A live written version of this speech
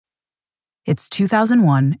It's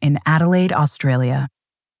 2001 in Adelaide, Australia.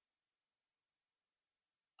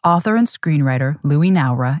 Author and screenwriter Louis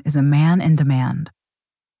Naura is a man in demand.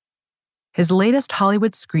 His latest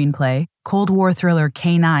Hollywood screenplay, Cold War thriller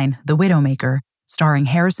K-9, The Widowmaker, starring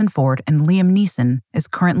Harrison Ford and Liam Neeson, is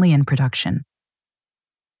currently in production.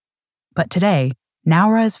 But today,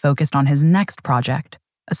 Naura is focused on his next project,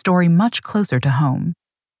 a story much closer to home,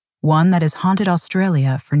 one that has haunted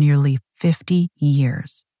Australia for nearly 50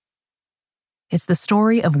 years. It's the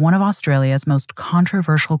story of one of Australia's most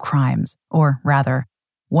controversial crimes, or rather,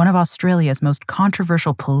 one of Australia's most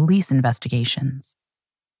controversial police investigations.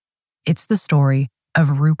 It's the story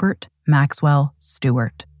of Rupert Maxwell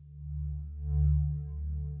Stuart.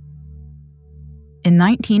 In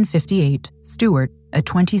 1958, Stuart, a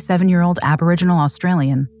 27-year-old Aboriginal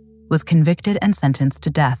Australian, was convicted and sentenced to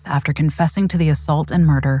death after confessing to the assault and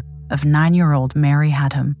murder of 9-year-old Mary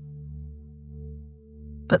Haddam.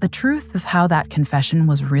 But the truth of how that confession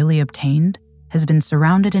was really obtained has been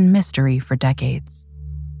surrounded in mystery for decades.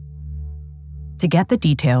 To get the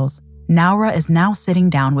details, Naura is now sitting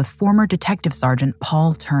down with former Detective Sergeant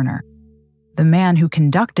Paul Turner, the man who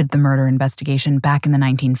conducted the murder investigation back in the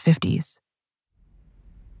 1950s.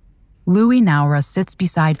 Louis Naura sits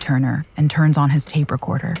beside Turner and turns on his tape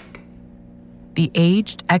recorder. The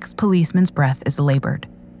aged ex-policeman's breath is labored,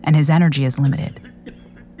 and his energy is limited.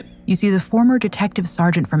 You see, the former detective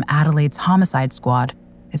sergeant from Adelaide's homicide squad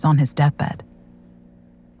is on his deathbed.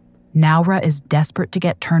 Naura is desperate to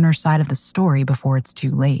get Turner's side of the story before it's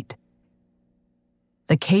too late.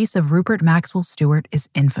 The case of Rupert Maxwell Stuart is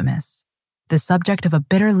infamous, the subject of a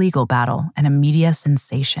bitter legal battle and a media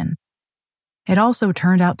sensation. It also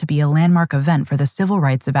turned out to be a landmark event for the civil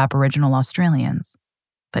rights of Aboriginal Australians,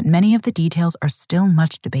 but many of the details are still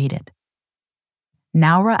much debated.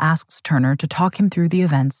 Naura asks Turner to talk him through the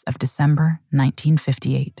events of December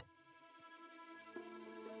 1958.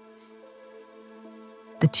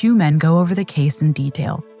 The two men go over the case in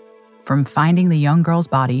detail, from finding the young girl's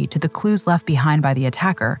body to the clues left behind by the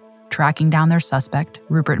attacker, tracking down their suspect,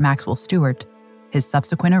 Rupert Maxwell Stuart, his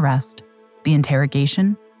subsequent arrest, the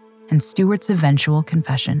interrogation, and Stuart's eventual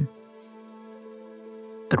confession.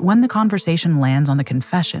 But when the conversation lands on the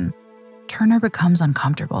confession, Turner becomes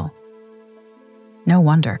uncomfortable. No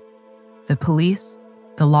wonder. The police,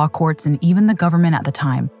 the law courts, and even the government at the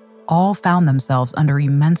time all found themselves under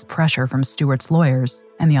immense pressure from Stuart's lawyers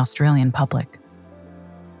and the Australian public.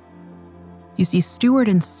 You see, Stuart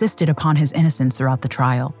insisted upon his innocence throughout the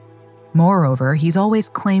trial. Moreover, he's always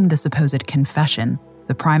claimed the supposed confession,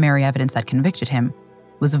 the primary evidence that convicted him,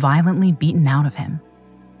 was violently beaten out of him.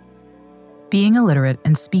 Being illiterate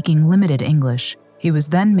and speaking limited English, he was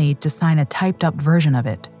then made to sign a typed-up version of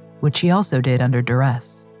it, which he also did under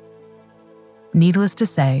duress. Needless to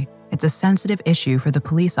say, it's a sensitive issue for the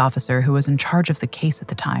police officer who was in charge of the case at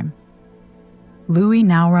the time. Louis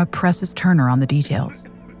Naura presses Turner on the details.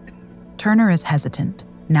 Turner is hesitant.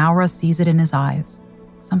 Naura sees it in his eyes.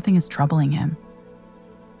 Something is troubling him.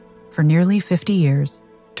 For nearly 50 years,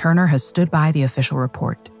 Turner has stood by the official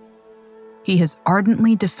report. He has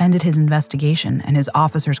ardently defended his investigation and his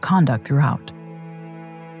officers' conduct throughout.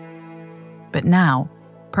 But now,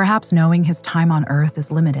 perhaps knowing his time on Earth is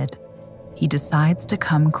limited, he decides to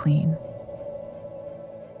come clean.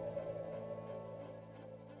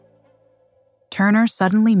 Turner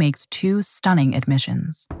suddenly makes two stunning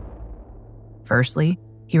admissions. Firstly,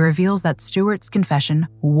 he reveals that Stuart's confession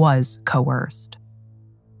was coerced,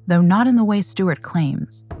 though not in the way Stuart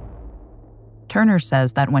claims. Turner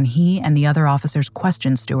says that when he and the other officers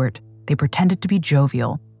questioned Stuart, they pretended to be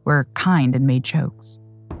jovial, were kind, and made jokes.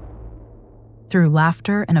 Through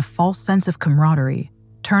laughter and a false sense of camaraderie,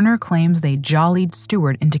 Turner claims they jollied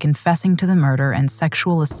Stuart into confessing to the murder and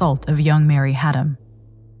sexual assault of young Mary Haddam.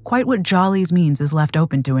 Quite what jollies means is left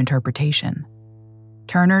open to interpretation.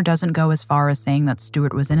 Turner doesn't go as far as saying that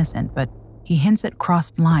Stuart was innocent, but he hints at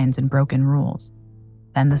crossed lines and broken rules.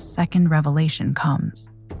 Then the second revelation comes.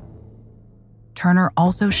 Turner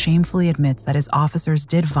also shamefully admits that his officers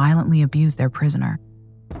did violently abuse their prisoner,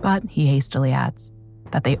 but he hastily adds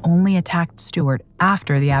that they only attacked Stuart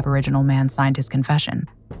after the Aboriginal man signed his confession,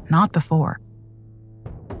 not before.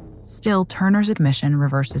 Still, Turner's admission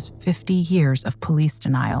reverses 50 years of police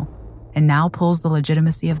denial and now pulls the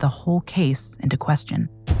legitimacy of the whole case into question.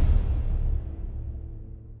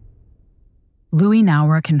 Louis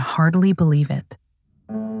Naura can hardly believe it.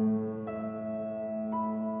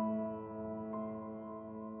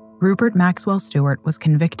 Rupert Maxwell Stuart was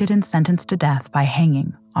convicted and sentenced to death by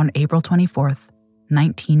hanging on April 24th,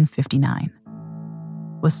 1959.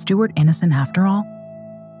 Was Stuart innocent after all?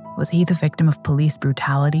 Was he the victim of police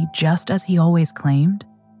brutality just as he always claimed?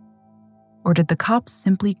 Or did the cops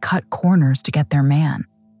simply cut corners to get their man?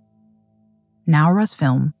 Naura's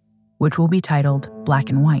film, which will be titled Black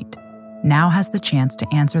and White, now has the chance to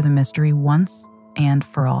answer the mystery once and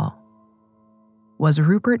for all. Was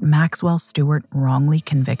Rupert Maxwell Stuart wrongly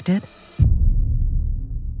convicted?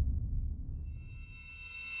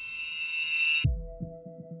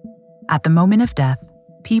 At the moment of death,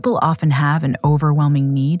 people often have an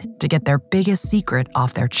overwhelming need to get their biggest secret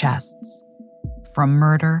off their chests. From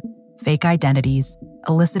murder, fake identities,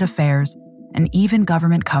 illicit affairs, and even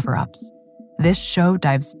government cover-ups, this show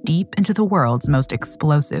dives deep into the world's most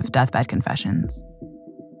explosive deathbed confessions.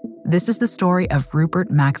 This is the story of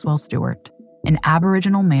Rupert Maxwell Stuart, an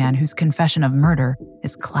Aboriginal man whose confession of murder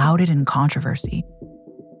is clouded in controversy.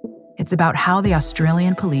 It's about how the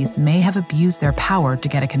Australian police may have abused their power to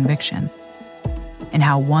get a conviction, and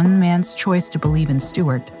how one man's choice to believe in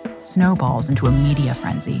Stuart snowballs into a media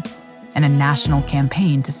frenzy and a national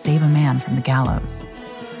campaign to save a man from the gallows.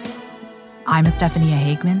 I'm Estefania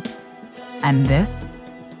Hagman, and this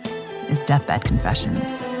is Deathbed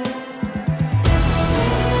Confessions.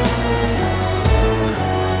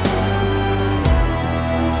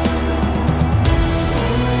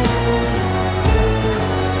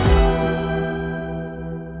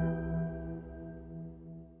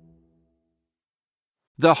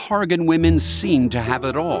 The Hargan women seemed to have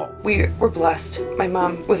it all. We were blessed. My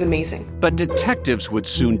mom was amazing. But detectives would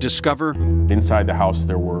soon discover inside the house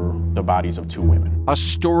there were the bodies of 2 women. A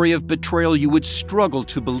story of betrayal you would struggle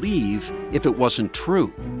to believe if it wasn't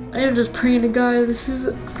true. I am just praying to God, this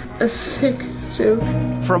is a sick joke.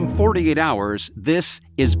 From 48 Hours, this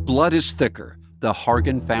is Blood is Thicker, the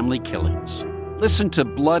Hargan family killings. Listen to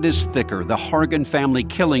Blood is Thicker, the Hargan family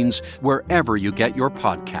killings, wherever you get your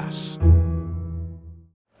podcasts.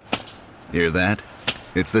 Hear that?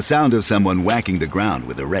 It's the sound of someone whacking the ground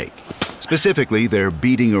with a rake. Specifically, they're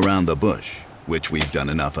beating around the bush, which we've done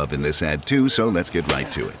enough of in this ad too, so let's get right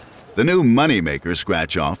to it. The new Moneymaker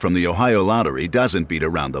scratch-off from the Ohio Lottery doesn't beat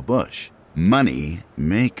around the bush. Money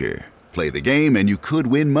Maker. Play the game and you could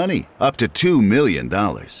win money, up to $2 million.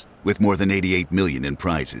 With more than $88 million in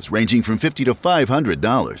prizes, ranging from $50 to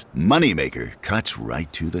 $500, Moneymaker cuts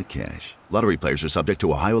right to the cash. Lottery players are subject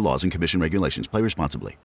to Ohio laws and commission regulations. Play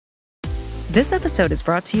responsibly. This episode is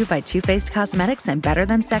brought to you by Too Faced Cosmetics and Better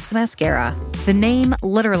Than Sex Mascara. The name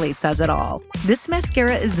literally says it all. This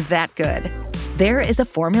mascara is that good. There is a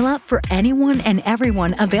formula for anyone and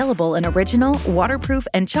everyone available in original, waterproof,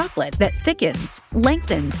 and chocolate that thickens,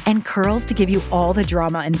 lengthens, and curls to give you all the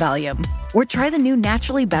drama and volume. Or try the new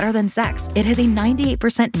Naturally Better Than Sex. It has a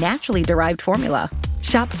 98% naturally derived formula.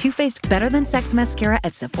 Shop Too Faced Better Than Sex Mascara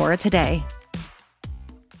at Sephora today.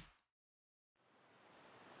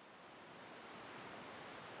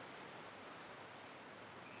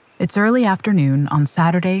 It's early afternoon on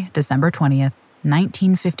Saturday, December 20th,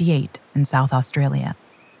 1958 in South Australia.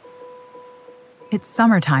 It's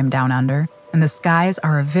summertime down under, and the skies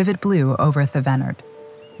are a vivid blue over Thevenard.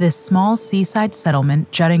 This small seaside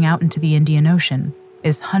settlement jutting out into the Indian Ocean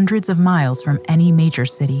is hundreds of miles from any major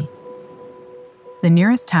city. The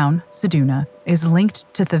nearest town, Ceduna, is linked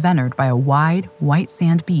to Thevenard by a wide, white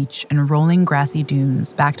sand beach and rolling grassy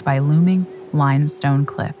dunes backed by looming limestone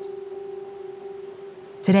cliffs.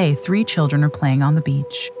 Today, 3 children are playing on the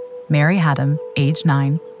beach. Mary Haddam, age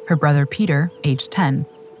 9, her brother Peter, age 10,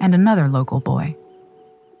 and another local boy.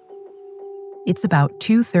 It's about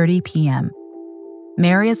 2:30 p.m.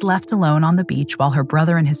 Mary is left alone on the beach while her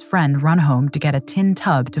brother and his friend run home to get a tin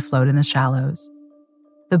tub to float in the shallows.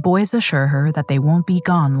 The boys assure her that they won't be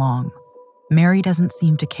gone long. Mary doesn't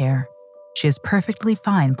seem to care. She is perfectly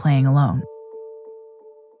fine playing alone.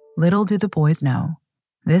 Little do the boys know,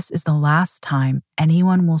 this is the last time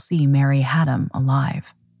anyone will see Mary Haddam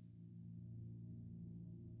alive.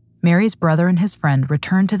 Mary's brother and his friend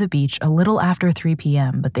return to the beach a little after 3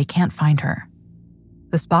 p.m., but they can't find her.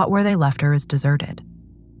 The spot where they left her is deserted.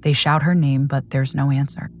 They shout her name, but there's no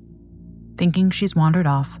answer. Thinking she's wandered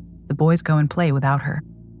off, the boys go and play without her.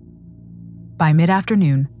 By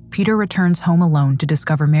mid-afternoon, Peter returns home alone to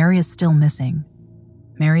discover Mary is still missing.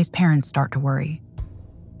 Mary's parents start to worry.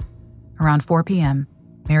 Around 4 p.m.,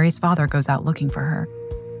 Mary's father goes out looking for her.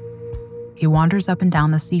 He wanders up and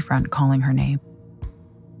down the seafront calling her name.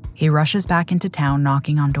 He rushes back into town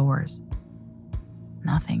knocking on doors.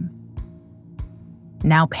 Nothing.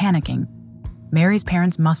 Now panicking, Mary's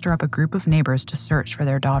parents muster up a group of neighbors to search for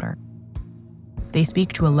their daughter. They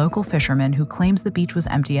speak to a local fisherman who claims the beach was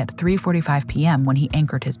empty at 3:45 p.m. when he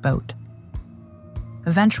anchored his boat.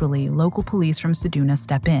 Eventually, local police from Ceduna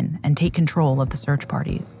step in and take control of the search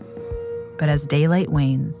parties. But as daylight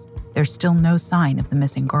wanes, there's still no sign of the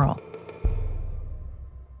missing girl.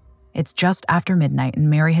 It's just after midnight and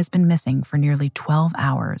Mary has been missing for nearly 12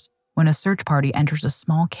 hours when a search party enters a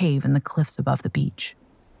small cave in the cliffs above the beach.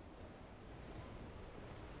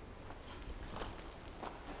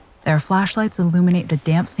 Their flashlights illuminate the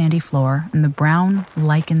damp sandy floor and the brown,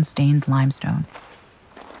 lichen-stained limestone.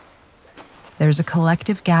 There's a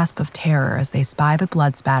collective gasp of terror as they spy the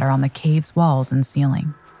blood spatter on the cave's walls and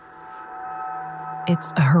ceiling.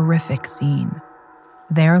 It's a horrific scene.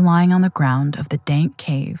 There, lying on the ground of the dank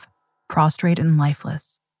cave, prostrate and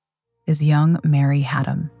lifeless, is young Mary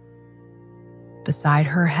Haddam. Beside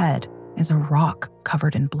her head is a rock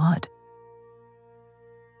covered in blood.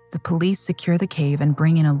 The police secure the cave and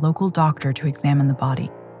bring in a local doctor to examine the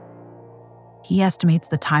body. He estimates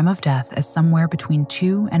the time of death as somewhere between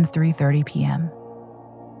 2 and 3:30 p.m.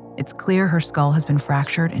 It's clear her skull has been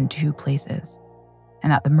fractured in 2 places,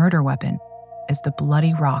 and that the murder weapon is the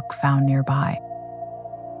bloody rock found nearby.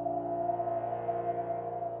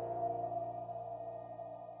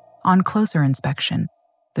 On closer inspection,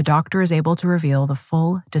 the doctor is able to reveal the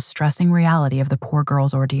full, distressing reality of the poor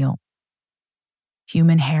girl's ordeal.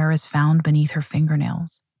 Human hair is found beneath her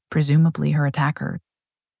fingernails, presumably her attacker.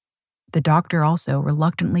 The doctor also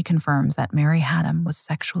reluctantly confirms that Mary Haddam was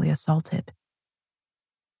sexually assaulted.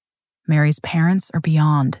 Mary's parents are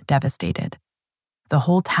beyond devastated. The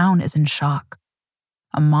whole town is in shock.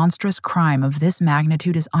 A monstrous crime of this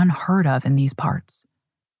magnitude is unheard of in these parts.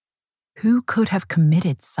 Who could have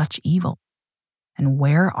committed such evil? And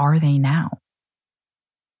where are they now?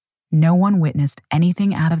 No one witnessed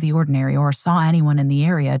anything out of the ordinary or saw anyone in the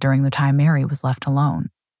area during the time Mary was left alone.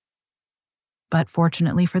 But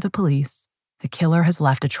fortunately for the police, the killer has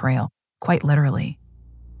left a trail, quite literally.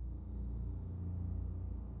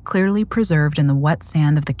 Clearly preserved in the wet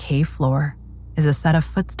sand of the cave floor is a set of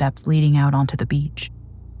footsteps leading out onto the beach.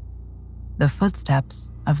 The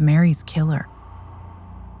footsteps of Mary's killer.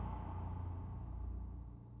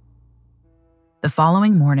 The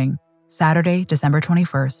following morning, Saturday, December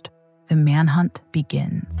 21st, the manhunt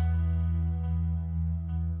begins.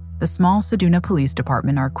 The small Seduna Police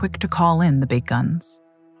Department are quick to call in the big guns.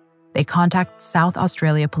 They contact South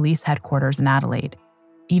Australia Police Headquarters in Adelaide.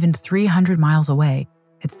 Even 300 miles away,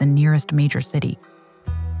 it's the nearest major city.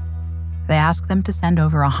 They ask them to send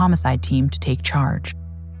over a homicide team to take charge.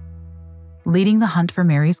 Leading the hunt for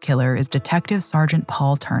Mary's killer is Detective Sergeant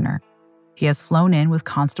Paul Turner. He has flown in with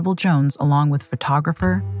Constable Jones along with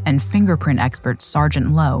photographer and fingerprint expert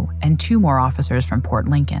Sergeant Lowe and 2 more officers from Port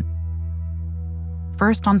Lincoln.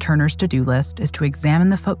 First on Turner's to-do list is to examine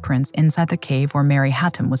the footprints inside the cave where Mary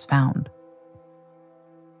Haddam was found.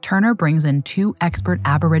 Turner brings in 2 expert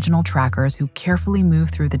Aboriginal trackers who carefully move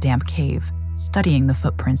through the damp cave, studying the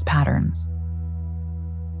footprints' patterns.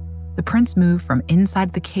 The prints move from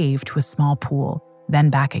inside the cave to a small pool, then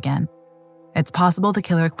back again. It's possible the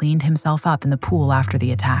killer cleaned himself up in the pool after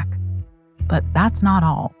the attack. But that's not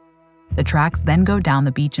all. The tracks then go down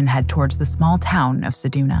the beach and head towards the small town of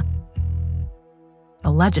Seduna.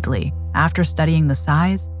 Allegedly, after studying the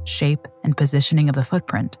size, shape, and positioning of the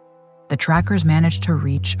footprint, the trackers managed to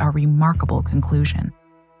reach a remarkable conclusion.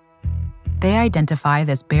 They identify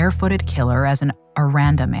this barefooted killer as an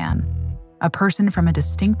Aranda man, a person from a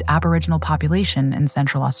distinct Aboriginal population in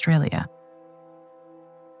Central Australia.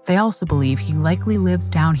 They also believe he likely lives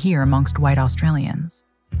down here amongst white Australians.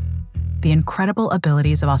 The incredible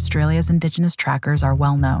abilities of Australia's Indigenous trackers are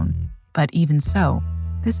well known, but even so,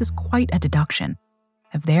 this is quite a deduction.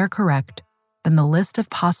 If they are correct, then the list of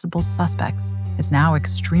possible suspects is now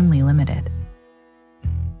extremely limited.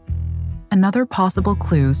 Another possible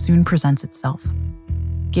clue soon presents itself.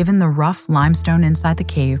 Given the rough limestone inside the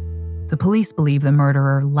cave, the police believe the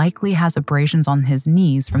murderer likely has abrasions on his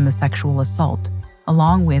knees from the sexual assault,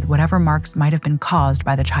 along with whatever marks might have been caused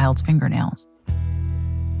by the child's fingernails.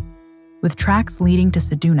 With tracks leading to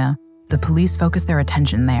Seduna, the police focus their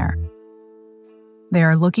attention there. They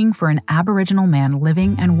are looking for an Aboriginal man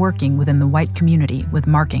living and working within the white community with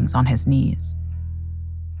markings on his knees.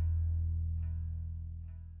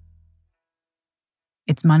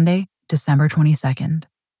 It's Monday, December 22nd.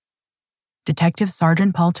 Detective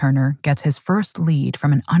Sergeant Paul Turner gets his first lead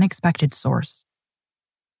from an unexpected source.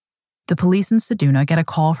 The police in Seduna get a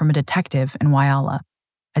call from a detective in Whyalla,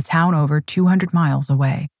 a town over 200 miles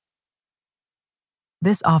away.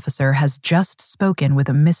 This officer has just spoken with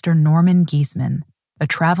a Mr. Norman Giesman, a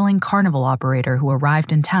traveling carnival operator who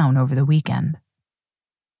arrived in town over the weekend.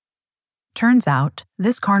 Turns out,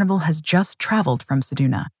 this carnival has just traveled from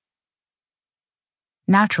Seduna.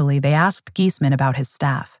 Naturally, they asked Giesman about his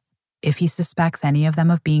staff, if he suspects any of them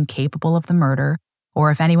of being capable of the murder, or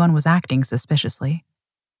if anyone was acting suspiciously.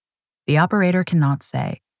 The operator cannot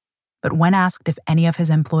say, But when asked if any of his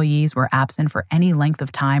employees were absent for any length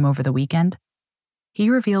of time over the weekend, he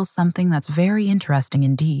reveals something that's very interesting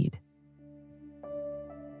indeed.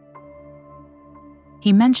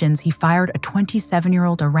 He mentions he fired a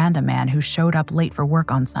 27-year-old Aranda man who showed up late for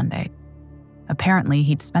work on Sunday. Apparently,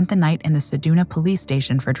 he'd spent the night in the Seduna police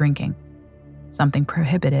station for drinking, something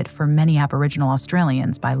prohibited for many Aboriginal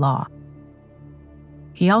Australians by law.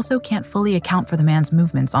 He also can't fully account for the man's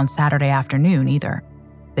movements on Saturday afternoon either,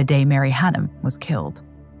 the day Mary Haddam was killed.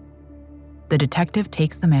 The detective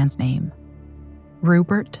takes the man's name: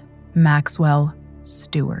 Rupert Maxwell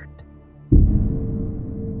Stuart.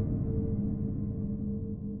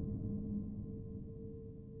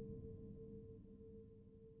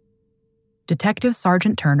 Detective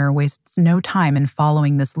Sergeant Turner wastes no time in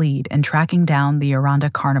following this lead and tracking down the Aranda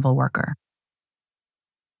carnival worker.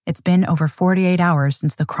 It's been over 48 hours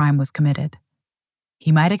since the crime was committed.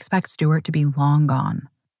 He might expect Stuart to be long gone,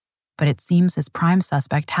 but it seems his prime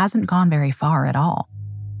suspect hasn't gone very far at all.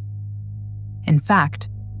 In fact,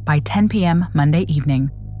 by 10 p.m. Monday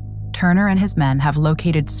evening, Turner and his men have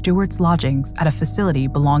located Stuart's lodgings at a facility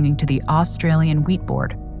belonging to the Australian Wheat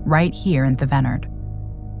Board right here in Thevenard.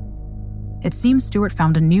 It seems Stuart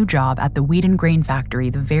found a new job at the wheat and grain factory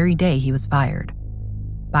the very day he was fired.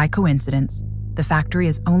 By coincidence, the factory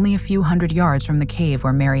is only a few hundred yards from the cave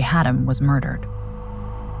where Mary Haddam was murdered.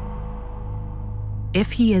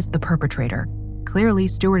 If he is the perpetrator, clearly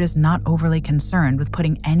Stuart is not overly concerned with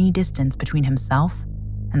putting any distance between himself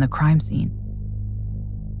and the crime scene.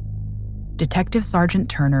 Detective Sergeant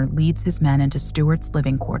Turner leads his men into Stuart's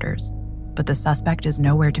living quarters, but the suspect is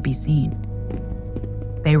nowhere to be seen.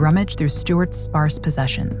 They rummage through Stuart's sparse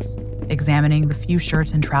possessions, examining the few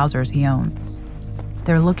shirts and trousers he owns.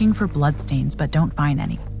 They're looking for bloodstains but don't find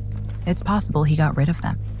any. It's possible he got rid of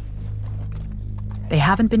them. They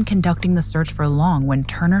haven't been conducting the search for long when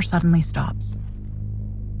Turner suddenly stops.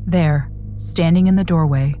 There, standing in the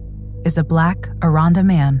doorway, is a black Aranda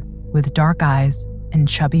man with dark eyes and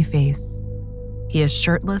chubby face. He is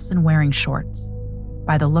shirtless and wearing shorts.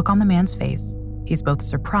 By the look on the man's face, he's both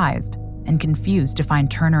surprised and confused to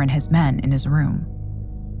find Turner and his men in his room.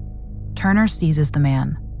 Turner seizes the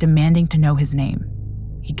man, demanding to know his name.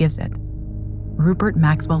 He gives it: Rupert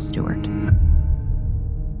Maxwell Stuart.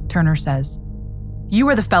 Turner says, "You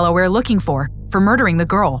are the fellow we're looking for murdering the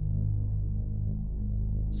girl."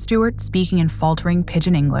 Stuart, speaking in faltering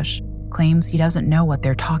pidgin English, claims he doesn't know what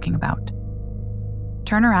they're talking about.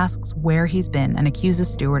 Turner asks where he's been and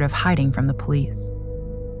accuses Stuart of hiding from the police.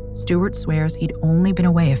 Stuart swears he'd only been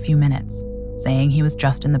away a few minutes, saying he was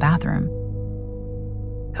just in the bathroom.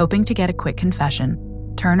 Hoping to get a quick confession,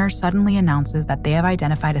 Turner suddenly announces that they have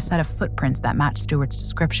identified a set of footprints that match Stuart's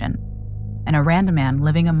description, an Aranda man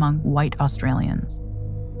living among white Australians.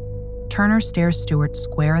 Turner stares Stuart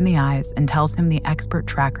square in the eyes and tells him the expert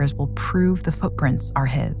trackers will prove the footprints are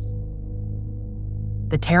his.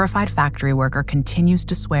 The terrified factory worker continues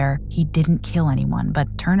to swear he didn't kill anyone,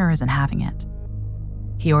 but Turner isn't having it.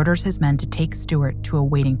 He orders his men to take Stuart to a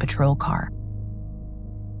waiting patrol car.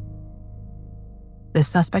 The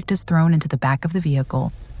suspect is thrown into the back of the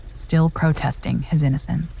vehicle, still protesting his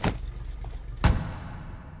innocence.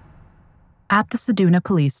 At the Seduna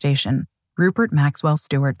police station, Rupert Maxwell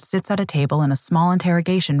Stuart sits at a table in a small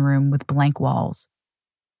interrogation room with blank walls.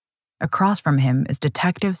 Across from him is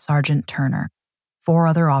Detective Sergeant Turner. 4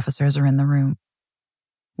 other officers are in the room.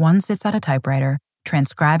 One sits at a typewriter,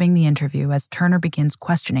 transcribing the interview as Turner begins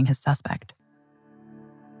questioning his suspect.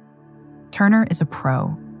 Turner is a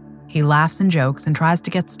pro. He laughs and jokes and tries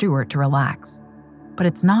to get Stuart to relax. But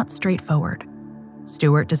it's not straightforward.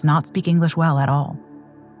 Stuart does not speak English well at all.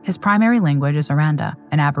 His primary language is Aranda,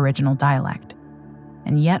 an Aboriginal dialect.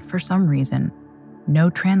 And yet, for some reason,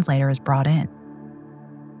 no translator is brought in.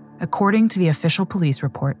 According to the official police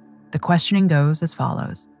report, the questioning goes as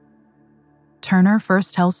follows. Turner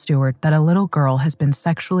first tells Stuart that a little girl has been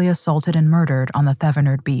sexually assaulted and murdered on the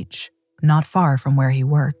Thevenard beach, not far from where he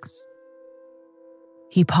works.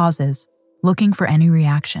 He pauses, looking for any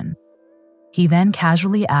reaction. He then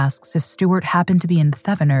casually asks if Stuart happened to be in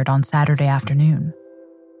Thevenard on Saturday afternoon.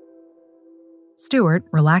 Stuart,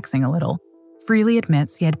 relaxing a little, freely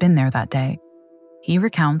admits he had been there that day. He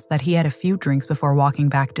recounts that he had a few drinks before walking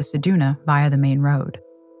back to Seduna via the main road.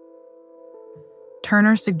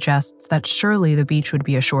 Turner suggests that surely the beach would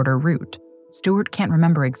be a shorter route. Stuart can't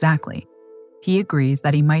remember exactly. He agrees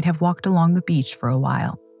that he might have walked along the beach for a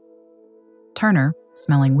while. Turner,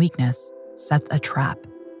 smelling weakness, sets a trap.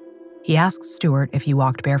 He asks Stuart if he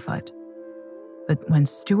walked barefoot. But when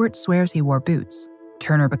Stuart swears he wore boots,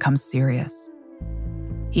 Turner becomes serious.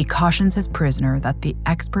 He cautions his prisoner that the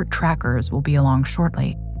expert trackers will be along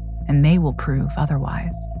shortly, and they will prove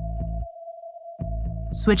otherwise.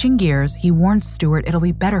 Switching gears, he warns Stuart it'll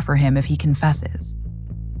be better for him if he confesses.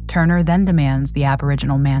 Turner then demands the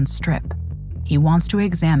Aboriginal man strip. He wants to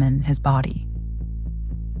examine his body.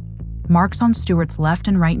 Marks on Stuart's left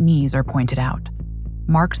and right knees are pointed out.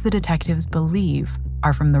 Marks the detectives believe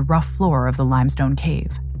are from the rough floor of the limestone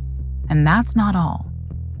cave. And that's not all.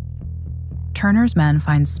 Turner's men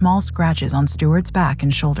find small scratches on Stuart's back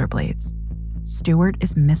and shoulder blades. Stuart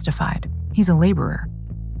is mystified. He's a laborer.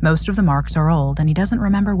 Most of the marks are old, and he doesn't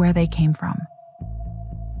remember where they came from.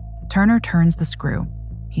 Turner turns the screw.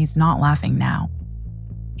 He's not laughing now.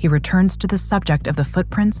 He returns to the subject of the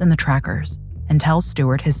footprints and the trackers and tells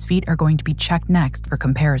Stuart his feet are going to be checked next for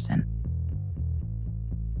comparison.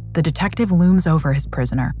 The detective looms over his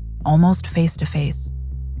prisoner, almost face to face.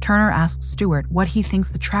 Turner asks Stuart what he thinks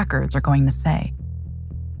the trackers are going to say.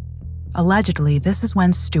 Allegedly, this is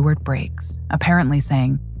when Stuart breaks, apparently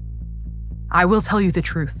saying, "I will tell you the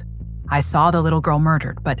truth. I saw the little girl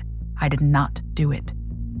murdered, but I did not do it."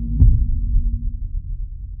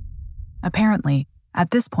 Apparently,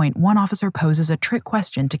 at this point, one officer poses a trick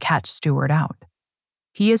question to catch Stuart out.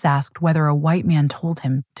 He is asked whether a white man told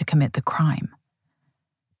him to commit the crime.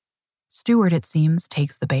 Stuart, it seems,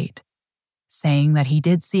 takes the bait, saying that he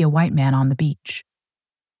did see a white man on the beach.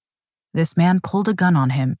 This man pulled a gun on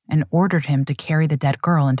him and ordered him to carry the dead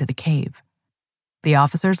girl into the cave. The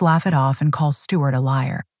officers laugh it off and call Stuart a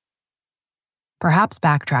liar. Perhaps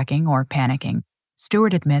backtracking or panicking,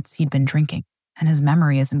 Stuart admits he'd been drinking and his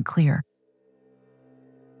memory isn't clear.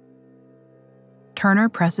 Turner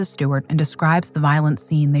presses Stuart and describes the violent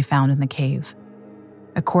scene they found in the cave.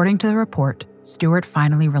 According to the report, Stuart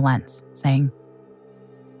finally relents, saying,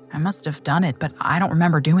 "I must have done it, but I don't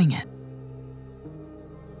remember doing it."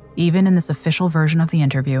 Even in this official version of the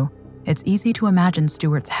interview, it's easy to imagine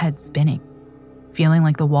Stuart's head spinning, feeling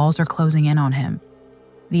like the walls are closing in on him.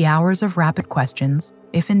 The hours of rapid questions,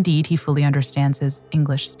 if indeed he fully understands his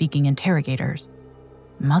English-speaking interrogators,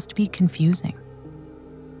 must be confusing.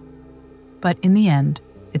 But in the end,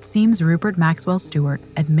 it seems Rupert Maxwell Stuart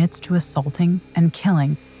admits to assaulting and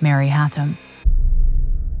killing Mary Hatton.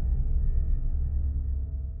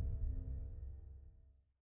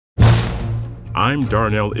 I'm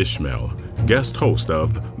Darnell Ishmael, guest host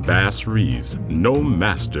of Bass Reeves' No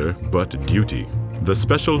Master But Duty, the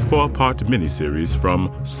special 4-part miniseries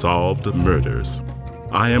from Solved Murders.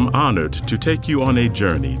 I am honored to take you on a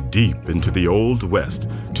journey deep into the Old West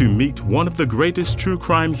to meet one of the greatest true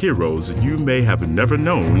crime heroes you may have never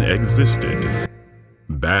known existed,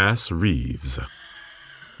 Bass Reeves.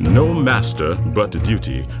 No Master But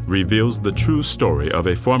Duty reveals the true story of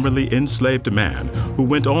a formerly enslaved man who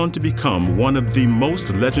went on to become one of the most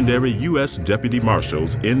legendary U.S. deputy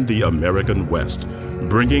marshals in the American West,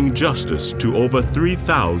 bringing justice to over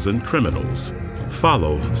 3,000 criminals.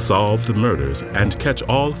 Follow Solved Murders and catch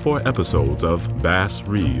all 4 episodes of Bass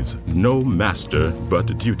Reeves' No Master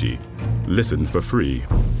But Duty. Listen for free.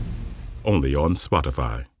 Only on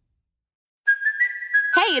Spotify.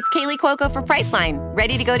 Hey, it's Kaylee Cuoco for Priceline.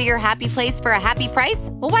 Ready to go to your happy place for a happy price?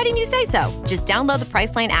 Well, why didn't you say so? Just download the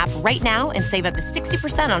Priceline app right now and save up to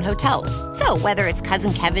 60% on hotels. So whether it's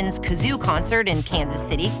Cousin Kevin's Kazoo Concert in Kansas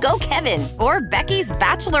City, go Kevin, or Becky's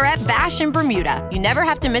Bachelorette Bash in Bermuda, you never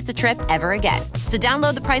have to miss a trip ever again. So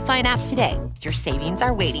download the Priceline app today. Your savings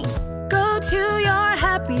are waiting. Go to your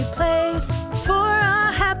happy place for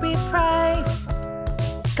a happy price.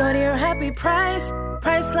 Go to your happy price,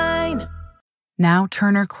 Priceline. Now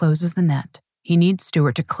Turner closes the net. He needs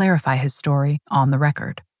Stuart to clarify his story on the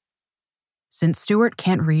record. Since Stuart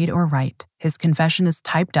can't read or write, his confession is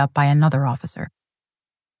typed up by another officer.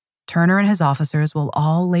 Turner and his officers will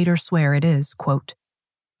all later swear it is, quote,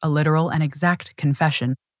 a literal and exact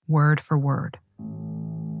confession, word for word.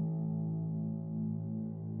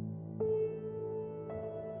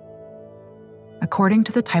 According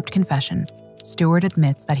to the typed confession, Stuart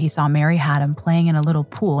admits that he saw Mary Hatton playing in a little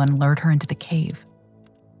pool and lured her into the cave.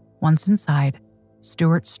 Once inside,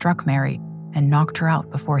 Stuart struck Mary and knocked her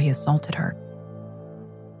out before he assaulted her.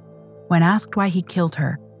 When asked why he killed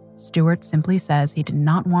her, Stuart simply says he did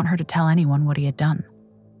not want her to tell anyone what he had done.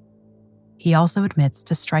 He also admits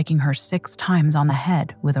to striking her 6 times on the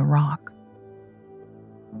head with a rock.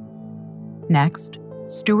 Next,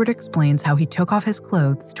 Stuart explains how he took off his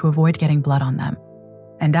clothes to avoid getting blood on them,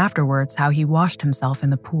 and afterwards how he washed himself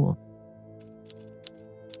in the pool.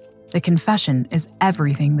 The confession is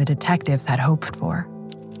everything the detectives had hoped for,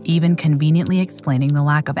 even conveniently explaining the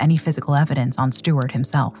lack of any physical evidence on Stuart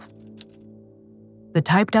himself. The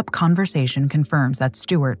typed-up conversation confirms that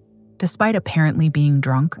Stuart, despite apparently being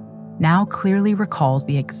drunk, now clearly recalls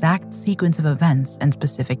the exact sequence of events and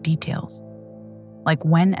specific details, like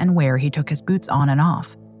when and where he took his boots on and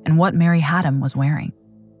off, and what Mary Haddam was wearing.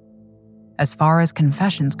 As far as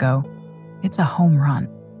confessions go, it's a home run.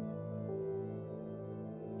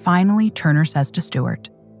 Finally, Turner says to Stuart,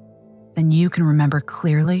 "Then you can remember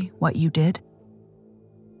clearly what you did?"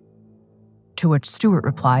 To which Stuart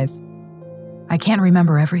replies, "I can't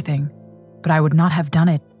remember everything, but I would not have done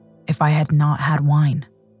it if I had not had wine.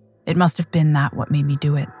 It must have been that what made me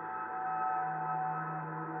do it."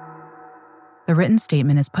 The written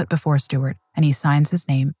statement is put before Stuart, and he signs his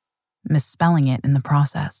name, misspelling it in the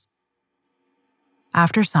process.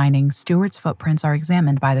 After signing, Stuart's footprints are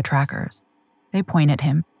examined by the trackers. They point at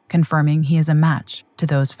him, confirming he is a match to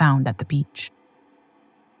those found at the beach.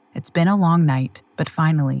 It's been a long night, but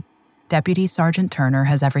finally, Deputy Sergeant Turner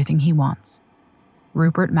has everything he wants.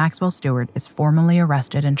 Rupert Maxwell Stuart is formally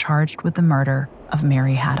arrested and charged with the murder of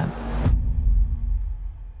Mary Haddam.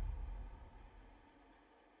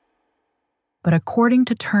 But according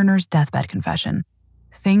to Turner's deathbed confession,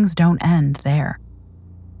 things don't end there.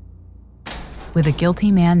 With a guilty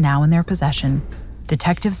man now in their possession,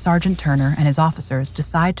 Detective Sergeant Turner and his officers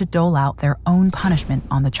decide to dole out their own punishment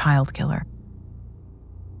on the child killer.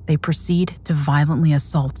 They proceed to violently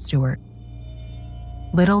assault Stuart.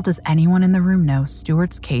 Little does anyone in the room know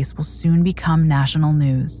Stuart's case will soon become national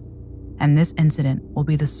news, and this incident will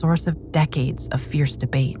be the source of decades of fierce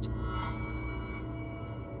debate.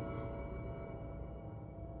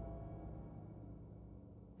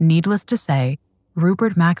 Needless to say,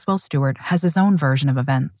 Rupert Maxwell Stuart has his own version of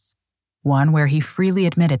events, one where he freely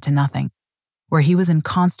admitted to nothing, where he was in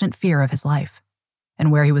constant fear of his life,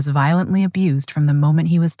 and where he was violently abused from the moment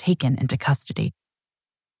he was taken into custody.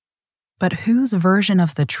 But whose version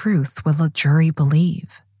of the truth will a jury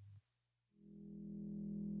believe?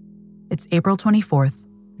 It's April 24th,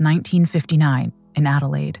 1959, in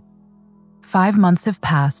Adelaide. 5 months have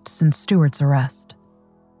passed since Stuart's arrest.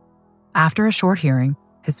 After a short hearing,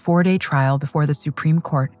 his 4-day trial before the Supreme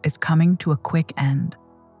Court is coming to a quick end.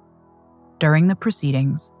 During the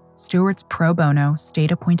proceedings, Stuart's pro bono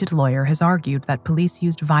state-appointed lawyer has argued that police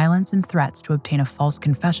used violence and threats to obtain a false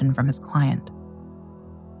confession from his client.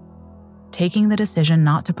 Taking the decision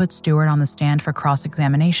not to put Stuart on the stand for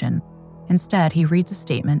cross-examination, instead he reads a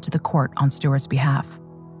statement to the court on Stuart's behalf.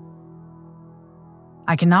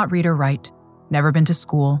 "I cannot read or write, never been to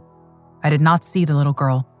school. I did not see the little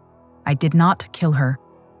girl. I did not kill her.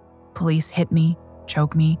 Police hit me,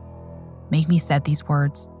 choke me, make me said these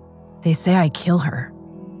words. They say I kill her.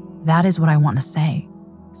 That is what I want to say.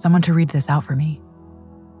 Someone to read this out for me."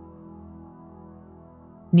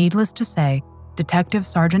 Needless to say, Detective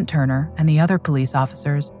Sergeant Turner and the other police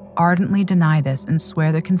officers ardently deny this and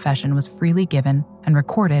swear the confession was freely given and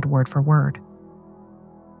recorded word for word.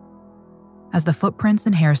 As the footprints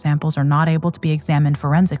and hair samples are not able to be examined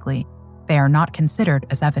forensically, they are not considered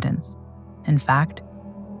as evidence. In fact,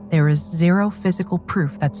 there is zero physical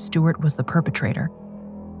proof that Stuart was the perpetrator.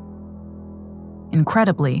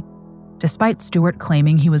 Incredibly, despite Stuart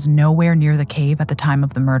claiming he was nowhere near the cave at the time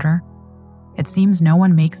of the murder, it seems no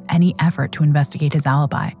one makes any effort to investigate his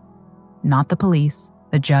alibi. Not the police,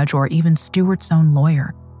 the judge, or even Stuart's own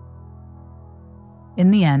lawyer.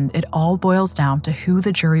 In the end, it all boils down to who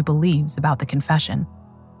the jury believes about the confession.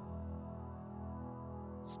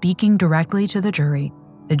 Speaking directly to the jury,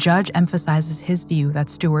 the judge emphasizes his view that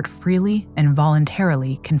Stuart freely and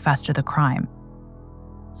voluntarily confessed to the crime.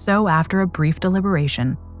 So after a brief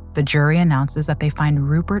deliberation, the jury announces that they find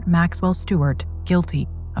Rupert Maxwell Stuart guilty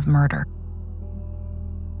of murder.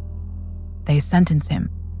 They sentence him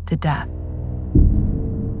to death.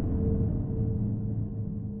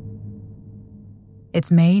 It's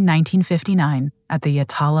May 1959 at the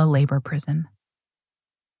Yatala labor prison.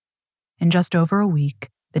 In just over a week,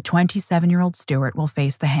 the 27-year-old Stuart will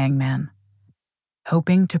face the hangman.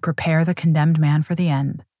 Hoping to prepare the condemned man for the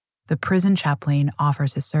end, the prison chaplain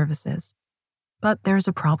offers his services. But there's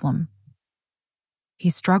a problem. He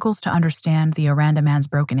struggles to understand the Aranda man's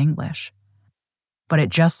broken English. But it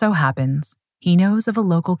just so happens he knows of a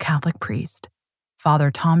local Catholic priest,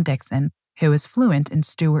 Father Tom Dixon, who is fluent in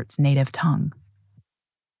Stuart's native tongue.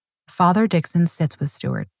 Father Dixon sits with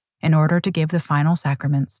Stuart. In order to give the final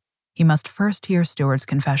sacraments, he must first hear Stuart's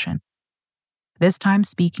confession. This time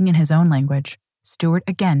speaking in his own language, Stuart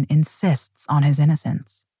again insists on his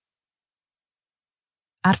innocence.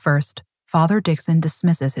 At first, Father Dixon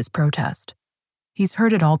dismisses his protest. He's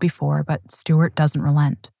heard it all before, but Stuart doesn't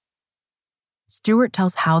relent. Stuart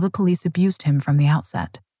tells how the police abused him from the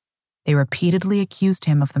outset. They repeatedly accused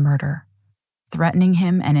him of the murder, threatening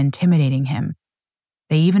him and intimidating him.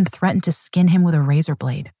 They even threatened to skin him with a razor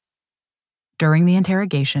blade. During the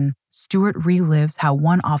interrogation, Stuart relives how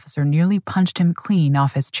one officer nearly punched him clean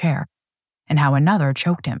off his chair, and how another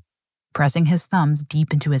choked him, pressing his thumbs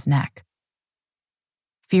deep into his neck.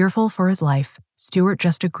 Fearful for his life, Stuart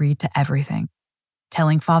just agreed to everything,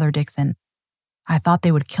 telling Father Dixon, "I thought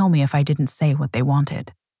they would kill me if I didn't say what they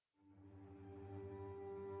wanted."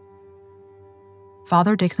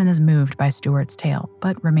 Father Dixon is moved by Stuart's tale,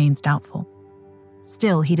 but remains doubtful.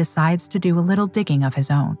 Still, he decides to do a little digging of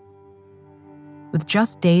his own. With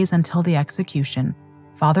just days until the execution,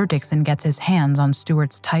 Father Dixon gets his hands on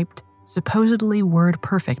Stuart's typed, supposedly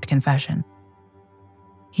word-perfect confession.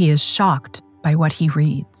 He is shocked by what he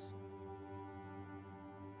reads.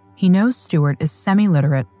 He knows Stuart is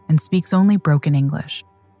semi-literate and speaks only broken English.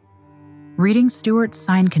 Reading Stuart's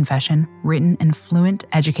signed confession, written in fluent,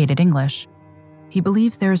 educated English, he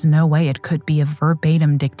believes there is no way it could be a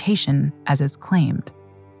verbatim dictation as is claimed.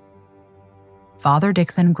 Father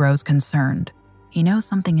Dixon grows concerned. He knows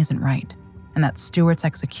something isn't right, and that Stuart's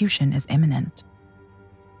execution is imminent.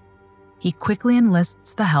 He quickly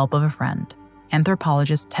enlists the help of a friend,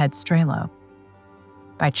 anthropologist Ted Stralow.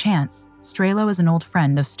 By chance, Stralow is an old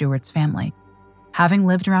friend of Stuart's family. Having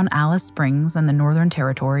lived around Alice Springs and the Northern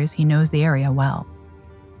Territories, he knows the area well.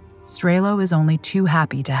 Stralow is only too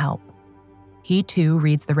happy to help. He too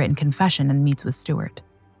reads the written confession and meets with Stuart.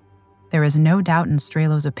 There is no doubt in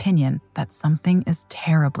Stralow's opinion that something is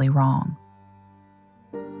terribly wrong.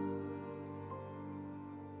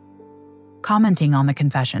 Commenting on the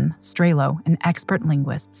confession, Stralow, an expert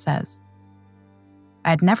linguist, says, "I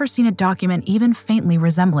had never seen a document even faintly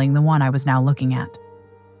resembling the one I was now looking at."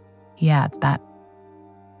 He adds that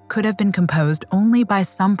could have been composed only by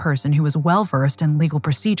some person who was well-versed in legal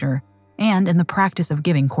procedure and in the practice of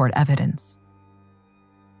giving court evidence.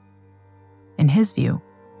 In his view,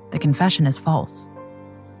 the confession is false.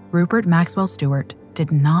 Rupert Maxwell Stuart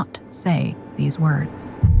did not say these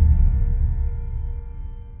words.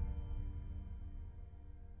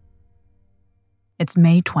 It's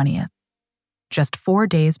May 20th, just 4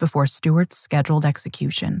 days before Stuart's scheduled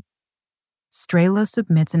execution. Stralow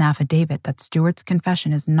submits an affidavit that Stuart's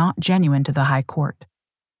confession is not genuine to the High Court.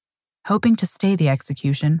 Hoping to stay the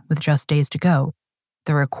execution with just days to go,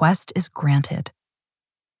 the request is granted.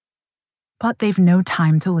 But they've no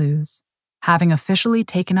time to lose. Having officially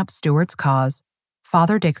taken up Stuart's cause,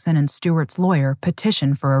 Father Dixon and Stuart's lawyer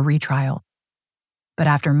petition for a retrial. But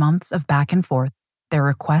after months of back and forth, their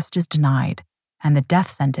request is denied, and the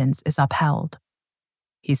death sentence is upheld.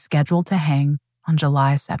 He's scheduled to hang on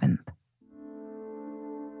July 7th.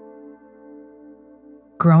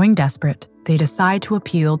 Growing desperate, they decide to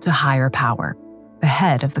appeal to higher power, the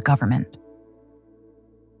head of the government.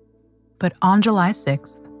 But on July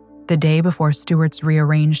 6th, the day before Stuart's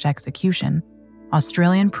rearranged execution,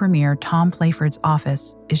 Australian Premier Tom Playford's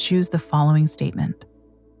office issues the following statement.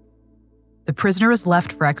 "The prisoner is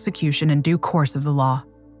left for execution in due course of the law.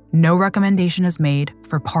 No recommendation is made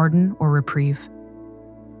for pardon or reprieve."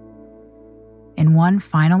 In one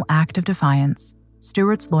final act of defiance,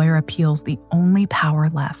 Stuart's lawyer appeals the only power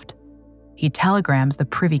left. He telegrams the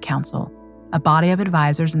Privy Council, a body of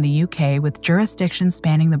advisors in the UK with jurisdiction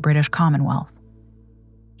spanning the British Commonwealth.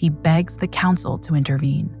 He begs the council to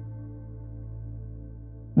intervene.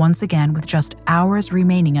 Once again, with just hours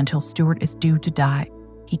remaining until Stuart is due to die,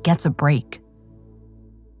 he gets a break.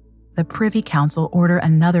 The Privy Council order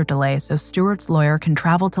another delay so Stuart's lawyer can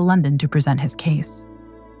travel to London to present his case.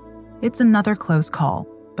 It's another close call,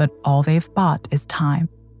 but all they've bought is time.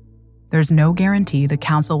 There's no guarantee the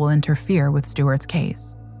council will interfere with Stuart's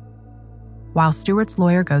case. While Stuart's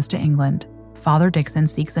lawyer goes to England, Father Dixon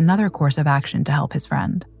seeks another course of action to help his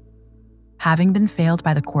friend. Having been failed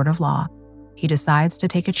by the court of law, he decides to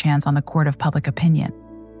take a chance on the court of public opinion.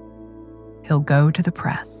 He'll go to the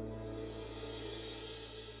press.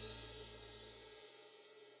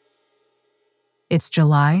 It's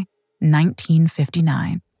July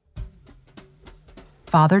 1959.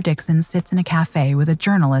 Father Dixon sits in a cafe with a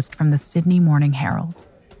journalist from the Sydney Morning Herald.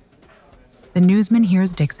 The newsman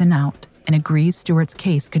hears Dixon out and agrees Stuart's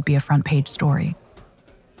case could be a front-page story.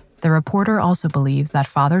 The reporter also believes that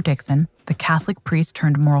Father Dixon, the Catholic priest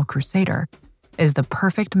turned moral crusader, is the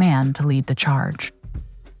perfect man to lead the charge.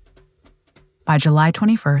 By July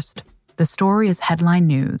 21st, the story is headline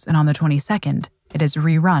news, and on the 22nd, it is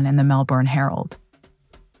rerun in the Melbourne Herald.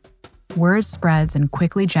 Word spreads and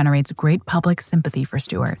quickly generates great public sympathy for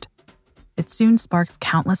Stuart. It soon sparks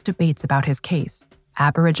countless debates about his case,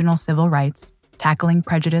 Aboriginal civil rights, tackling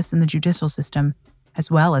prejudice in the judicial system,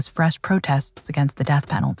 as well as fresh protests against the death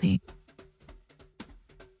penalty.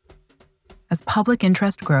 As public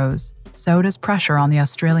interest grows, so does pressure on the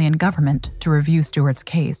Australian government to review Stuart's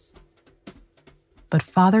case. But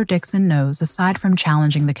Father Dixon knows, aside from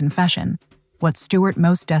challenging the confession, what Stuart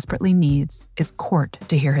most desperately needs is court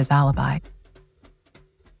to hear his alibi.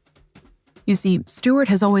 You see, Stuart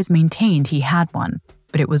has always maintained he had one,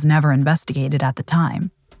 but it was never investigated at the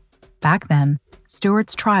time. Back then,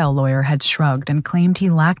 Stuart's trial lawyer had shrugged and claimed he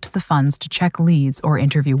lacked the funds to check leads or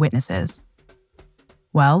interview witnesses.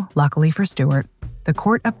 Well, luckily for Stuart, the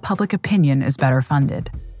court of public opinion is better funded.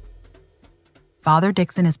 Father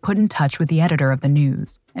Dixon is put in touch with the editor of the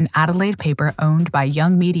News, an Adelaide paper owned by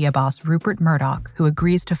young media boss Rupert Murdoch, who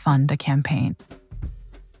agrees to fund a campaign.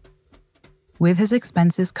 With his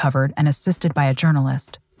expenses covered and assisted by a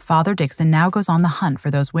journalist, Father Dixon now goes on the hunt for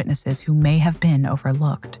those witnesses who may have been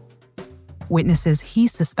overlooked. Witnesses he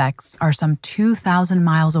suspects are some 2,000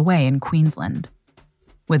 miles away in Queensland,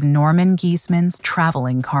 with Norman Giesman's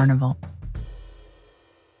traveling carnival.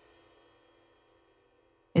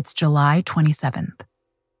 It's July 27th.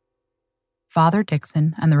 Father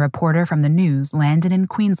Dixon and the reporter from the News landed in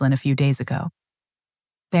Queensland a few days ago.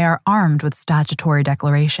 They are armed with statutory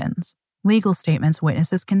declarations, legal statements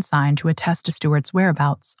witnesses can sign to attest to Stuart's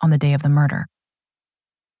whereabouts on the day of the murder.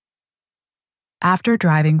 After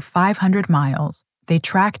driving 500 miles, they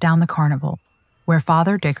track down the carnival, where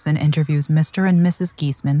Father Dixon interviews Mr. and Mrs.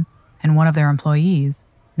 Giesman and one of their employees,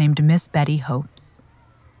 named Miss Betty Hopes.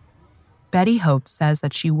 Betty Hopes says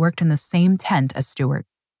that she worked in the same tent as Stuart.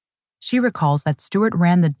 She recalls that Stuart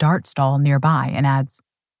ran the dart stall nearby and adds,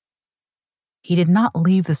 "He did not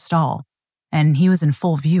leave the stall, and he was in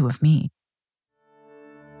full view of me."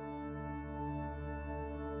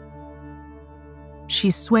 She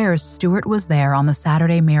swears Stuart was there on the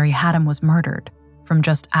Saturday Mary Haddam was murdered, from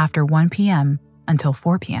just after 1 p.m. until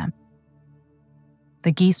 4 p.m.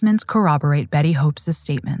 The Giesmans corroborate Betty Hopes'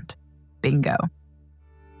 statement. Bingo.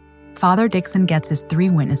 Father Dixon gets his 3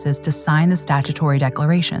 witnesses to sign the statutory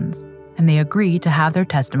declarations, and they agree to have their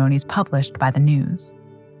testimonies published by the News.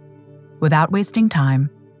 Without wasting time,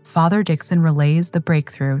 Father Dixon relays the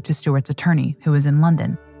breakthrough to Stuart's attorney, who is in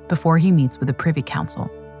London, before he meets with the Privy Council.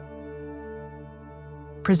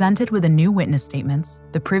 Presented with the new witness statements,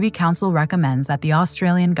 the Privy Council recommends that the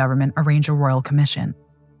Australian government arrange a royal commission.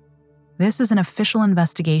 This is an official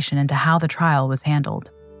investigation into how the trial was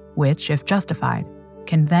handled, which, if justified,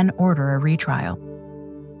 can then order a retrial.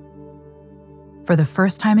 For the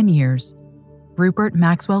first time in years, Rupert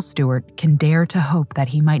Maxwell Stuart can dare to hope that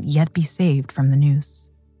he might yet be saved from the noose.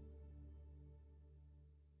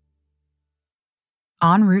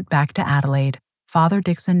 En route back to Adelaide, Father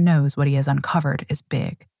Dixon knows what he has uncovered is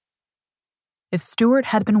big. If Stuart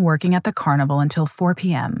had been working at the carnival until 4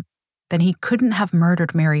 p.m., then he couldn't have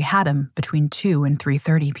murdered Mary Haddam between 2 and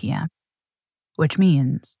 3:30 p.m. Which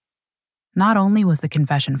means, not only was the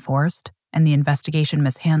confession forced and the investigation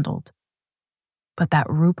mishandled, but that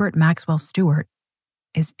Rupert Maxwell Stuart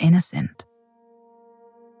is innocent.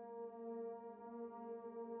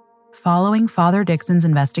 Following Father Dixon's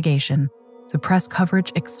investigation, the press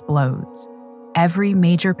coverage explodes. Every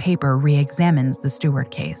major paper re-examines the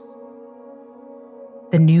Stuart case.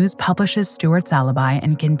 The News publishes Stuart's alibi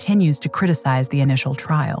and continues to criticize the initial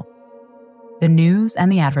trial. The News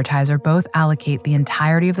and the Advertiser both allocate the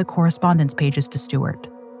entirety of the correspondence pages to Stuart.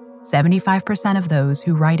 75% of those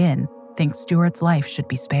who write in think Stuart's life should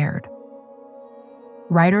be spared.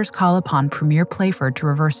 Writers call upon Premier Playford to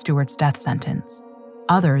reverse Stuart's death sentence.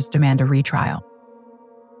 Others demand a retrial.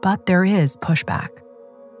 But there is pushback.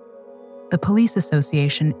 The Police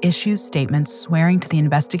Association issues statements swearing to the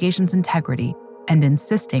investigation's integrity and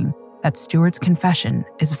insisting that Stuart's confession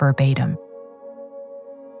is verbatim.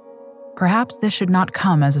 Perhaps this should not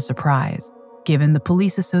come as a surprise, given the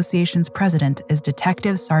Police Association's president is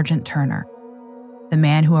Detective Sergeant Turner, the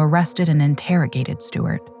man who arrested and interrogated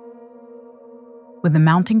Stuart. With the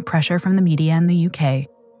mounting pressure from the media in the UK,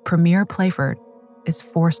 Premier Playford is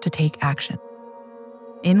forced to take action.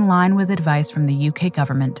 In line with advice from the UK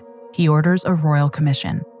government, he orders a royal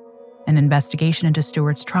commission. An investigation into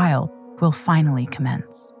Stuart's trial will finally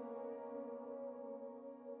commence.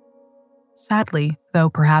 Sadly, though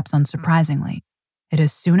perhaps unsurprisingly, it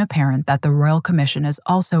is soon apparent that the Royal Commission is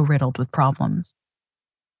also riddled with problems.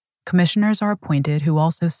 Commissioners are appointed who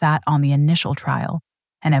also sat on the initial trial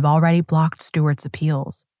and have already blocked Stuart's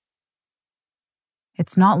appeals.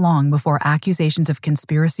 It's not long before accusations of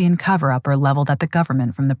conspiracy and cover-up are leveled at the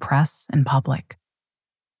government from the press and public.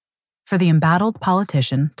 For the embattled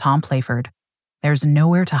politician, Tom Playford, there's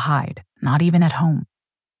nowhere to hide, not even at home.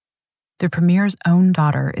 The Premier's own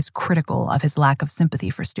daughter is critical of his lack of sympathy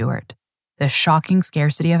for Stuart, the shocking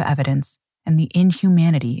scarcity of evidence, and the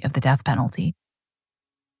inhumanity of the death penalty.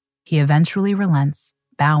 He eventually relents,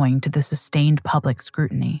 bowing to the sustained public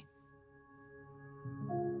scrutiny.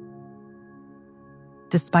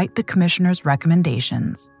 Despite the commissioner's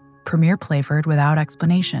recommendations, Premier Playford, without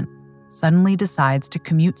explanation, suddenly decides to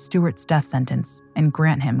commute Stuart's death sentence and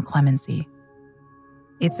grant him clemency.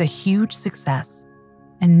 It's a huge success,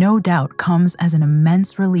 and no doubt comes as an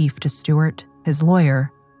immense relief to Stuart, his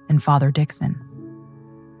lawyer, and Father Dixon.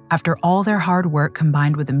 After all their hard work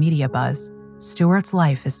combined with the media buzz, Stuart's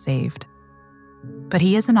life is saved. But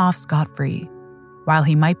he isn't off scot-free. While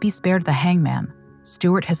he might be spared the hangman,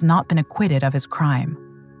 Stuart has not been acquitted of his crime.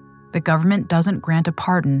 The government doesn't grant a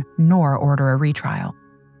pardon nor order a retrial.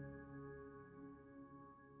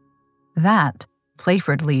 That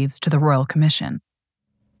Playford leaves to the Royal Commission.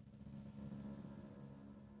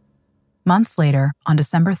 Months later, on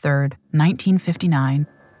December 3rd, 1959,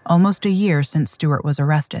 almost a year since Stuart was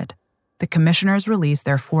arrested, the commissioners released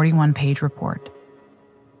their 41-page report.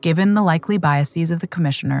 Given the likely biases of the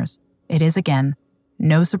commissioners, it is again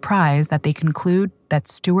no surprise that they conclude that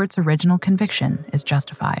Stuart's original conviction is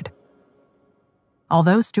justified.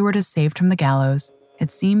 Although Stuart is saved from the gallows, it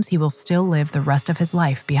seems he will still live the rest of his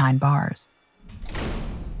life behind bars.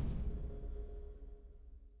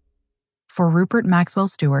 For Rupert Maxwell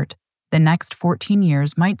Stuart, the next 14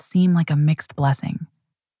 years might seem like a mixed blessing.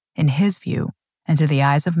 In his view, and to the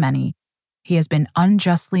eyes of many, he has been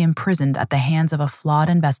unjustly imprisoned at the hands of a flawed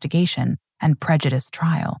investigation and prejudiced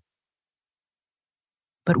trial.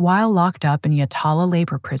 But while locked up in Yatala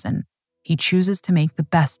labor prison, he chooses to make the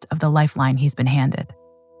best of the lifeline he's been handed.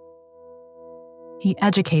 He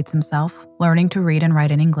educates himself, learning to read and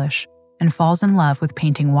write in English, and falls in love with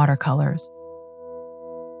painting watercolors.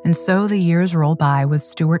 And so the years roll by with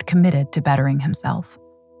Stuart committed to bettering himself.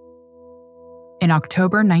 In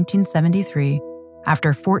October 1973,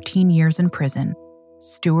 after 14 years in prison,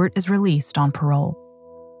 Stuart is released on parole.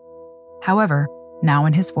 However, now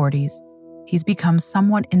in his 40s, he's become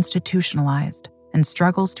somewhat institutionalized and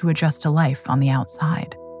struggles to adjust to life on the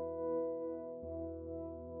outside.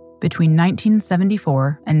 Between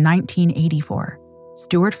 1974 and 1984,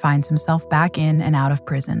 Stuart finds himself back in and out of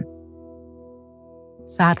prison.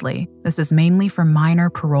 Sadly, this is mainly for minor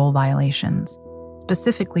parole violations,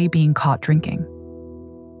 specifically being caught drinking.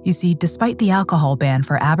 You see, despite the alcohol ban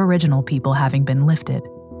for Aboriginal people having been lifted,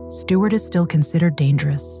 Stuart is still considered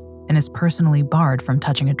dangerous and is personally barred from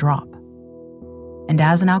touching a drop. And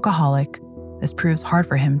as an alcoholic, this proves hard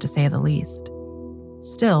for him to say the least.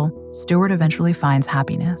 Still, Stuart eventually finds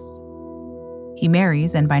happiness. He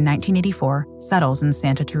marries and by 1984 settles in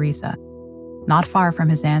Santa Teresa, not far from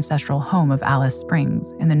his ancestral home of Alice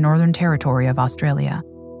Springs in the Northern Territory of Australia.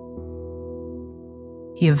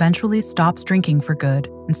 He eventually stops drinking for good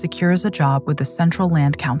and secures a job with the Central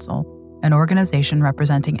Land Council, an organization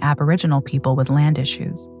representing Aboriginal people with land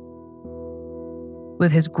issues.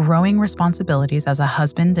 With his growing responsibilities as a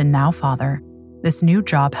husband and now father, this new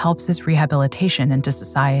job helps his rehabilitation into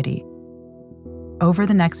society. Over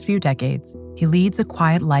the next few decades, he leads a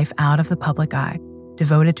quiet life out of the public eye,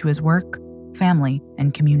 devoted to his work, family,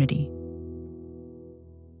 and community.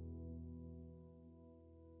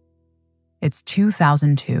 It's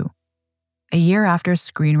 2002, a year after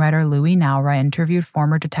screenwriter Louis Naura interviewed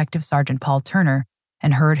former Detective Sergeant Paul Turner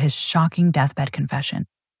and heard his shocking deathbed confession.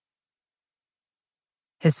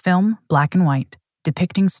 His film, Black and White,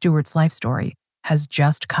 depicting Stuart's life story, has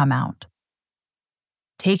just come out.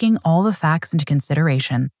 Taking all the facts into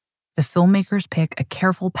consideration, the filmmakers pick a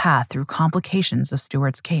careful path through complications of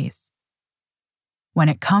Stuart's case. When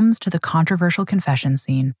it comes to the controversial confession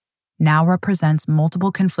scene, Naura presents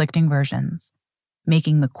multiple conflicting versions,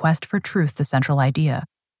 making the quest for truth the central idea,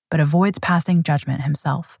 but avoids passing judgment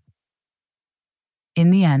himself. In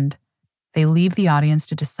the end, they leave the audience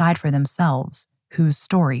to decide for themselves whose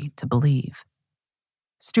story to believe.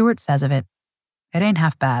 Stuart says of it, "It ain't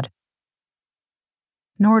half bad."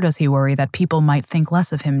 Nor does he worry that people might think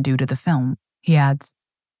less of him due to the film. He adds,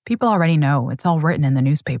 "People already know, it's all written in the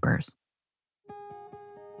newspapers."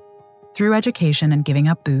 Through education and giving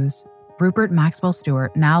up booze, Rupert Maxwell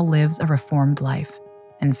Stuart now lives a reformed life.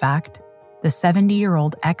 In fact, the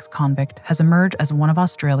 70-year-old ex-convict has emerged as one of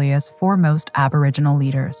Australia's foremost Aboriginal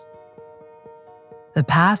leaders. The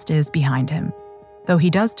past is behind him, though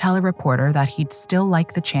he does tell a reporter that he'd still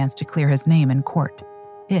like the chance to clear his name in court,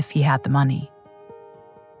 if he had the money.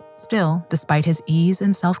 Still, despite his ease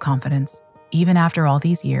and self-confidence, even after all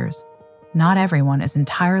these years, not everyone is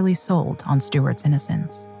entirely sold on Stuart's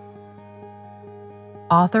innocence.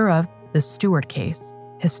 Author of The Stuart Case,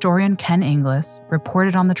 historian Ken Inglis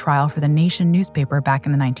reported on the trial for the Nation newspaper back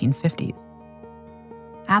in the 1950s.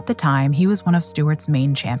 At the time, he was one of Stuart's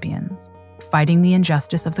main champions, fighting the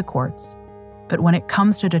injustice of the courts, but when it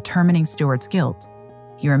comes to determining Stuart's guilt,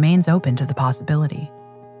 he remains open to the possibility.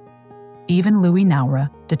 Even Louis Naura,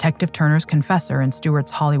 Detective Turner's confessor and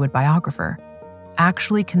Stuart's Hollywood biographer,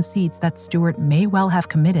 actually concedes that Stuart may well have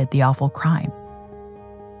committed the awful crime.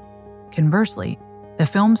 Conversely, the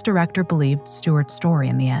film's director believed Stuart's story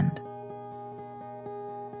in the end.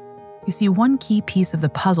 You see, one key piece of the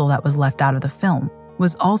puzzle that was left out of the film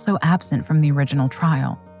was also absent from the original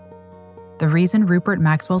trial. The reason Rupert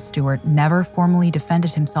Maxwell Stuart never formally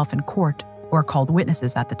defended himself in court or called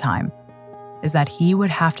witnesses at the time is that he would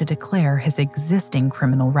have to declare his existing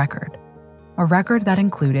criminal record, a record that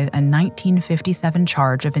included a 1957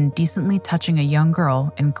 charge of indecently touching a young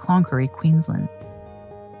girl in Cloncurry, Queensland.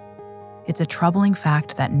 It's a troubling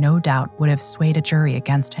fact that no doubt would have swayed a jury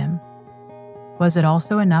against him. Was it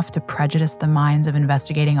also enough to prejudice the minds of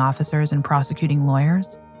investigating officers and prosecuting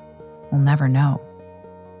lawyers? We'll never know.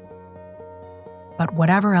 But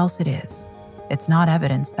whatever else it is, it's not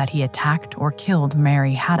evidence that he attacked or killed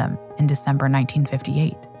Mary Haddam in December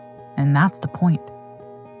 1958, and that's the point.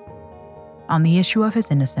 On the issue of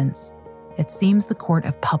his innocence, it seems the court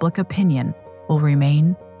of public opinion will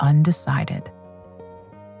remain undecided.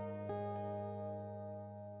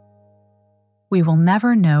 We will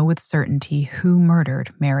never know with certainty who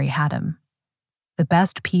murdered Mary Haddam. The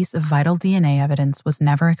best piece of vital DNA evidence was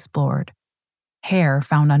never explored: hair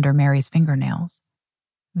found under Mary's fingernails.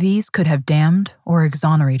 These could have damned or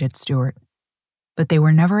exonerated Stuart, but they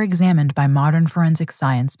were never examined by modern forensic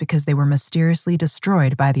science because they were mysteriously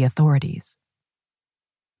destroyed by the authorities.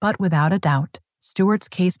 But without a doubt, Stuart's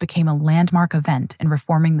case became a landmark event in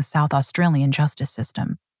reforming the South Australian justice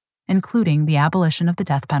system, including the abolition of the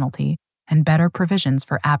death penalty and better provisions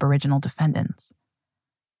for Aboriginal defendants.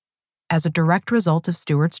 As a direct result of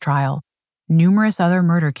Stuart's trial, numerous other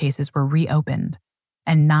murder cases were reopened,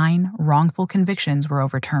 and 9 wrongful convictions were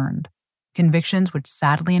overturned, convictions which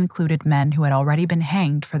sadly included men who had already been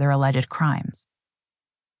hanged for their alleged crimes.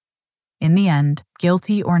 In the end,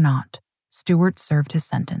 guilty or not, Stuart served his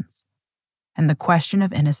sentence, and the question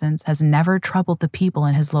of innocence has never troubled the people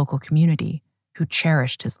in his local community who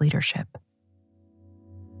cherished his leadership.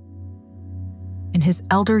 In his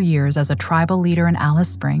elder years as a tribal leader in Alice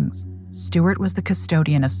Springs, Stuart was the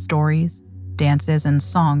custodian of stories, dances, and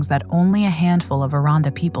songs that only a handful of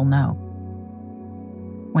Aranda people know.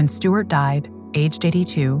 When Stuart died, aged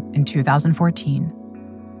 82, in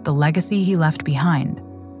 2014, the legacy he left behind,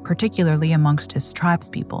 particularly amongst his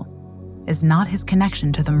tribespeople, is not his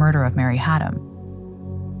connection to the murder of Mary Haddam,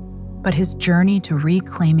 but his journey to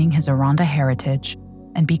reclaiming his Aranda heritage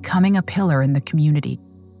and becoming a pillar in the community,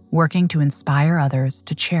 working to inspire others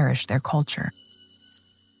to cherish their culture.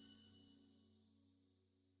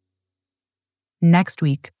 Next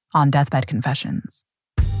week on Deathbed Confessions,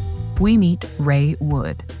 we meet Ray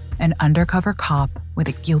Wood, an undercover cop with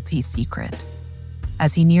a guilty secret.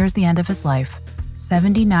 As he nears the end of his life,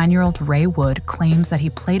 79-year-old Ray Wood claims that he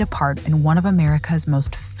played a part in one of America's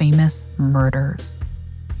most famous murders,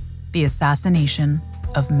 the assassination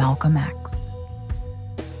of Malcolm X.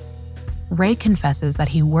 Ray confesses that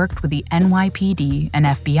he worked with the NYPD and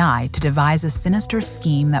FBI to devise a sinister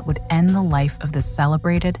scheme that would end the life of the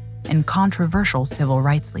celebrated and controversial civil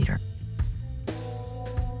rights leader.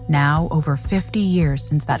 Now, over 50 years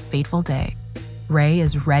since that fateful day, Ray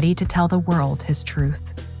is ready to tell the world his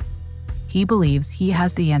truth. He believes he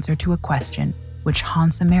has the answer to a question which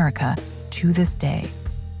haunts America to this day.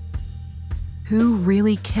 Who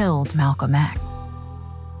really killed Malcolm X?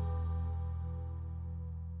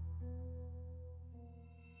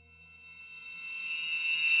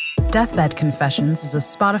 Deathbed Confessions is a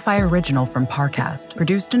Spotify original from Parcast,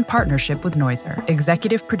 produced in partnership with Noiser.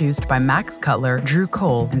 Executive produced by Max Cutler, Drew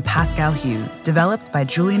Cole, and Pascal Hughes. Developed by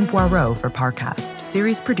Julian Boireau for Parcast.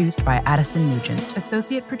 Series produced by Addison Nugent.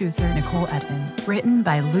 Associate producer Nicole Edmonds. Written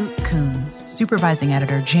by Luke Coons. Supervising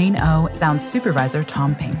editor Jane O. Sound supervisor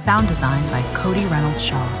Tom Pink. Sound design by Cody Reynolds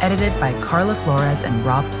Shaw. Edited by Carla Flores and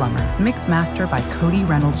Rob Plummer. Mix master by Cody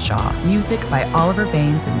Reynolds Shaw. Music by Oliver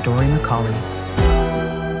Baines and Dory McCauley.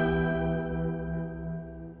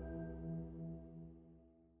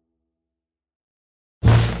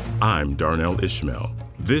 I'm Darnell Ishmael.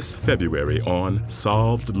 This February on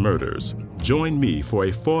Solved Murders, join me for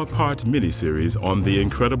a 4-part miniseries on the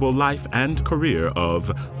incredible life and career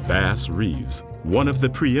of Bass Reeves, one of the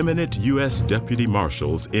preeminent U.S. deputy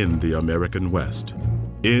marshals in the American West.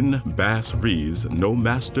 In Bass Reeves' No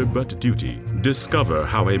Master But Duty, discover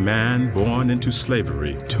how a man born into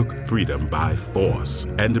slavery took freedom by force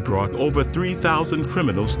and brought over 3,000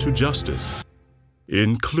 criminals to justice,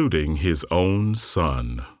 including his own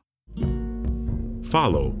son.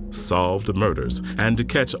 Follow Solved Murders and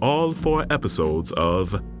catch all 4 episodes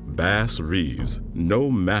of Bass Reeves' No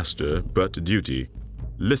Master But Duty,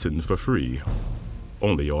 Listen for free.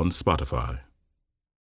 Only on Spotify.